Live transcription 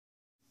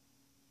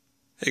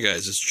Hey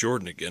guys, it's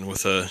Jordan again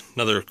with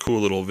another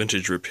cool little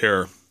vintage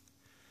repair.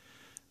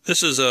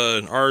 This is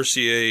an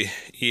RCA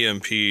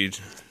EMP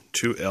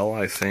 2L,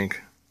 I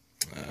think.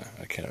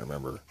 I can't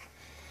remember.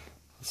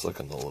 Let's look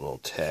on the little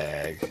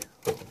tag.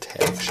 The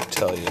tag should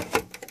tell you.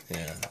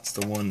 Yeah, it's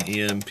the one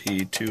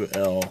EMP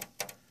 2L.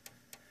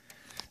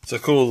 It's a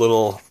cool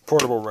little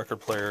portable record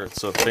player.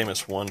 It's a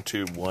famous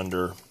one-tube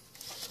wonder.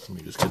 Let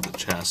me just get the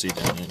chassis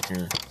down in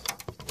here.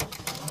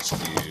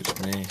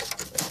 Excuse me.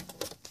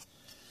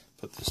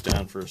 Put this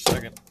down for a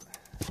second.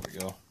 There we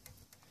go.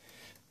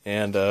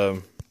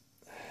 And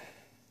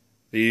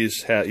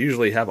these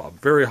usually have a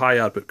very high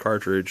output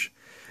cartridge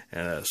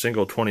and a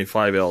single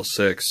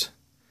 25L6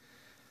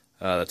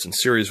 that's in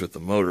series with the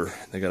motor.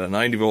 They got a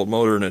 90 volt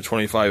motor and a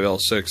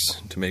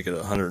 25L6 to make it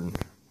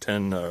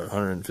 110 or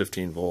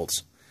 115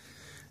 volts.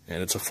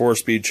 And it's a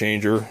 4-speed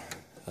changer.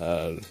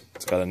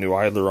 It's got a new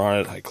idler on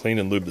it. I cleaned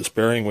and lubed the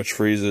bearing, which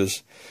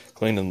freezes.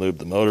 Cleaned and lubed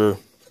the motor.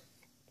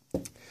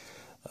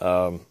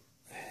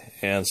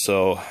 And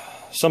so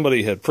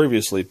somebody had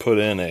previously put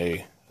in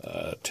a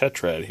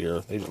tetrad here.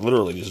 They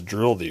literally just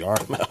drilled the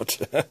arm out.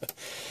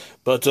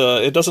 But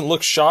it doesn't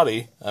look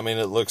shoddy. I mean,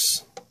 it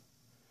looks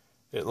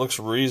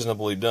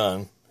reasonably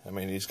done. I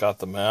mean, he's got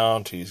the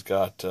mount. He's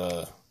got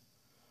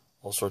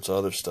all sorts of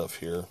other stuff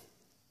here.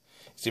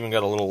 He's even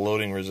got a little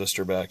loading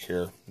resistor back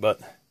here. But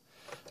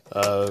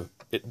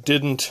it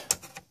didn't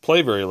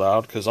play very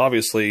loud because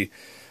obviously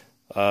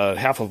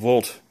half a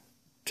volt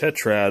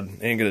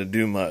tetrad ain't going to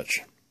do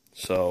much.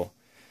 So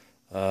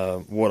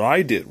what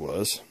I did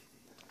was,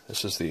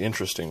 this is the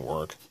interesting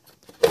work.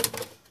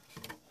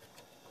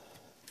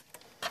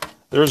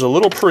 There's a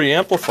little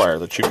preamplifier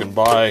that you can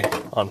buy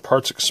on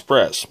Parts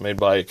Express, made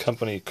by a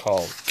company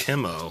called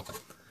Chemo.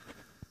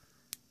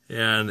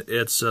 And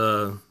it's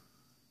a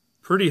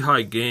pretty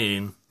high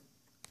gain.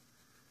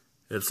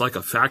 It's like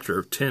a factor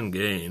of 10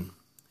 gain.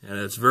 And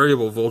it's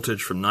variable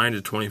voltage from 9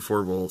 to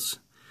 24 volts.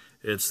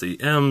 It's the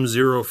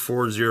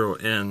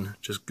M040N.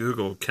 Just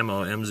Google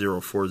Chemo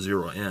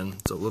M040N.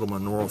 It's a little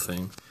monaural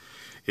thing.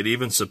 It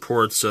even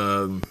supports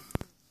bilateral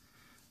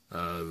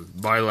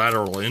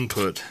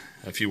input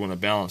if you want a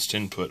balanced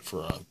input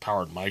for a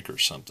powered mic or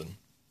something.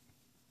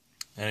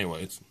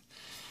 Anyway,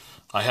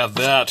 I have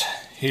that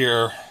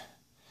here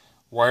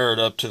wired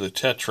up to the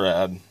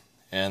tetrad,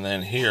 and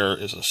then here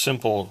is a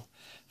simple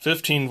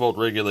 15 volt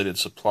regulated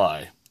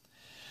supply.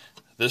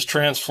 This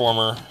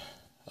transformer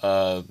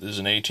is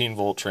an 18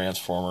 volt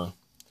transformer,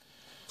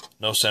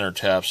 no center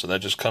tap, so that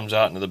just comes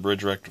out into the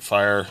bridge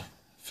rectifier.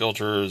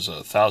 Filter is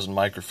 1000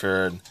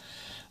 microfarad.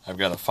 I've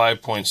got a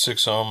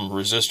 5.6 ohm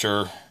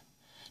resistor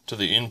to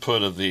the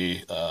input of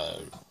the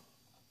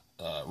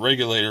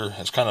regulator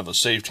as kind of a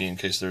safety in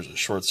case there's a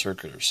short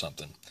circuit or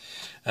something.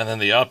 And then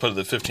the output of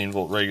the 15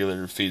 volt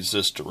regulator feeds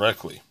this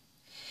directly.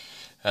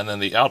 And then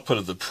the output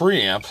of the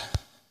preamp,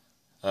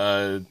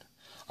 I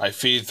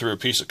feed through a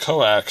piece of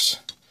coax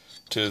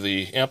to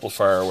the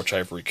amplifier, which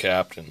I've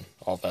recapped and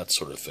all that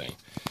sort of thing.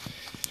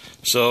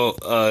 So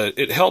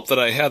it helped that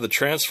I had the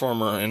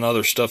transformer and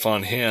other stuff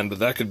on hand, but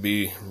that could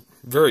be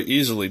very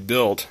easily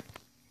built.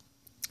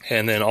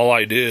 And then all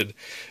I did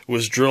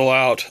was drill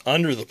out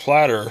under the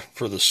platter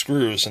for the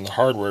screws and the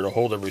hardware to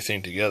hold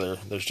everything together.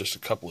 There's just a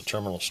couple of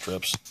terminal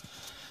strips.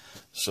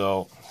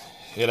 So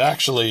it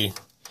actually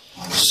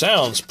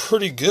sounds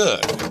pretty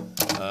good.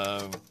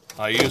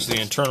 I use the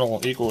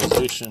internal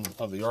equalization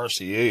of the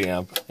RCA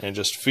amp and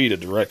just feed a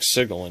direct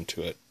signal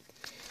into it.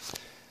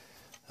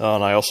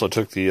 And I also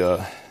took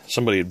the,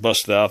 somebody had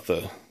busted out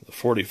the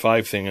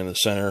 45 thing in the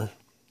center,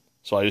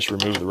 so I just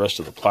removed the rest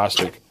of the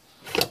plastic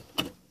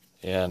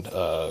and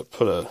I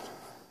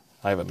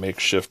have a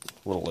makeshift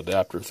little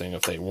adapter thing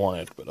if they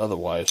want it, but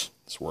otherwise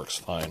this works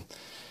fine.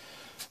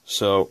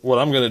 So what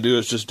I'm going to do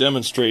is just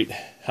demonstrate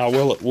how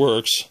well it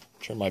works.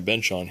 Turn my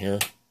bench on here.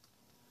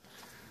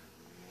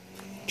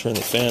 Turn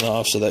the fan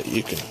off so that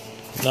you can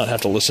not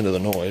have to listen to the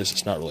noise.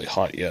 It's not really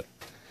hot yet.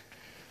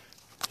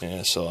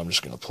 And so I'm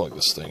just going to plug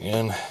this thing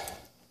in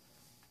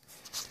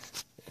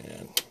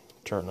and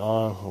turn it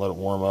on, let it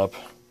warm up.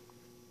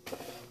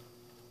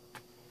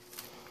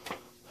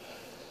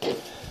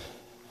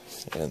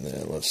 And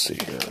then let's see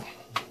here.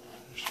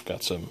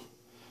 Got some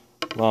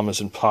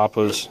mamas and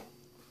papas.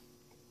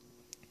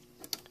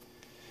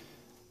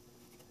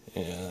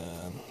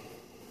 And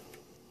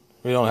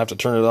we don't have to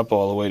turn it up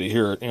all the way to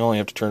hear it. You only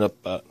have to turn it up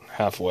about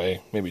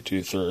halfway, maybe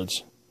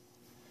 2/3.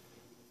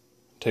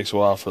 Takes a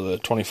while for the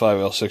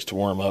 25L6 to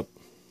warm up.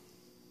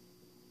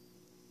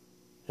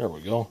 There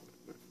we go.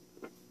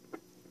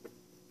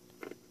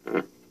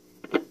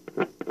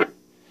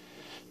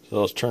 So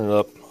let's turn it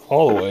up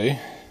all the way.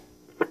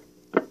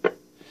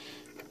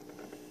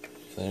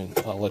 And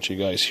then I'll let you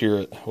guys hear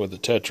it with the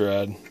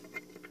tetrad.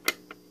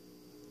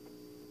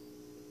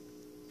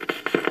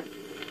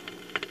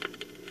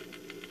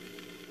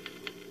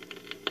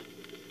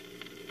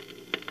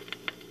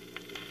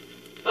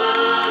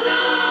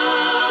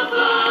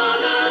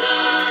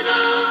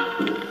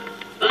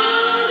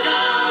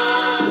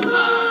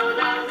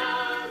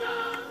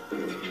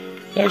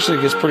 Actually,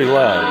 it gets pretty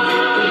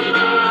loud.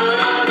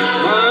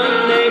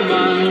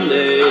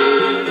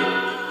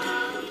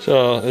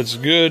 So it's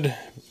good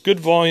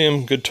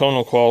volume, good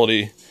tonal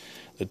quality.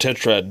 The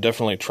tetrad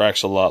definitely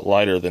tracks a lot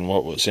lighter than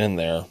what was in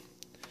there.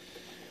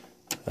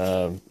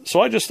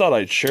 So I just thought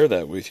I'd share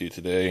that with you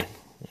today,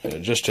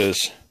 just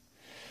as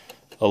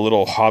a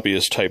little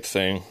hobbyist type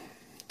thing.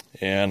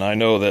 And I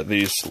know that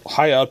these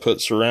high output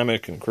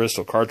ceramic and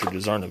crystal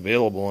cartridges aren't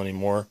available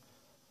anymore.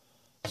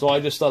 So I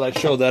just thought I'd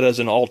show that as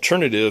an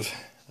alternative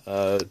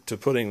to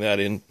putting that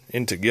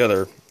in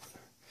together.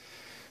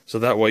 So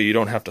that way you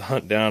don't have to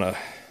hunt down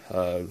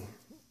a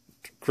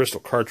crystal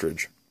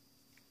cartridge.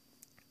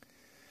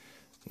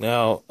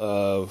 Now,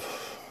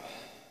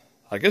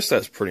 I guess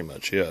that's pretty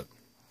much it.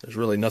 There's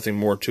really nothing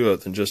more to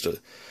it than just a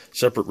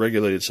separate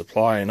regulated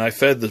supply. And I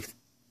fed the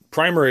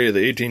primary of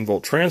the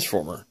 18-volt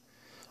transformer.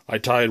 I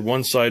tied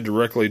one side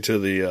directly to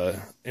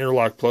the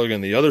interlock plug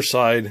and the other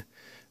side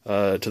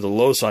to the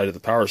low side of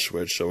the power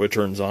switch, so it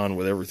turns on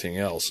with everything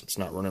else. It's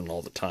not running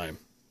all the time.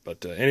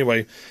 But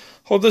anyway,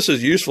 hope this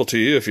is useful to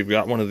you if you've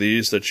got one of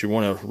these that you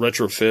want to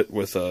retrofit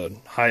with a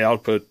high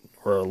output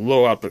or a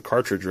low output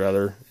cartridge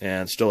rather,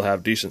 and still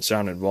have decent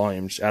sound and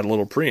volume. Just add a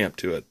little preamp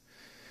to it.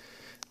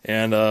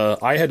 And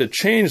I had to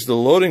change the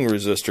loading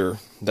resistor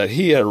that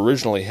he had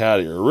originally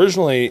had here.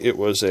 Originally it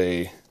was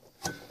I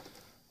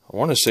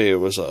want to say it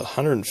was a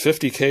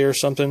 150K or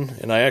something,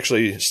 and I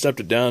actually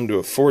stepped it down to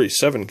a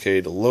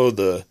 47K to load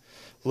the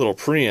little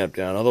preamp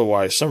down.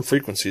 Otherwise some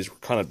frequencies were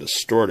kind of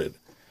distorted.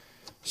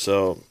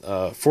 So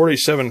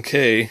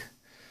 47K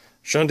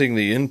shunting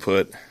the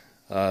input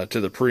to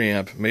the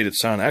preamp made it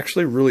sound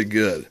actually really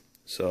good.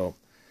 So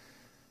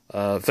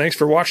thanks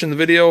for watching the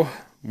video.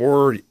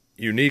 More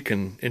unique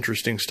and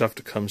interesting stuff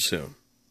to come soon.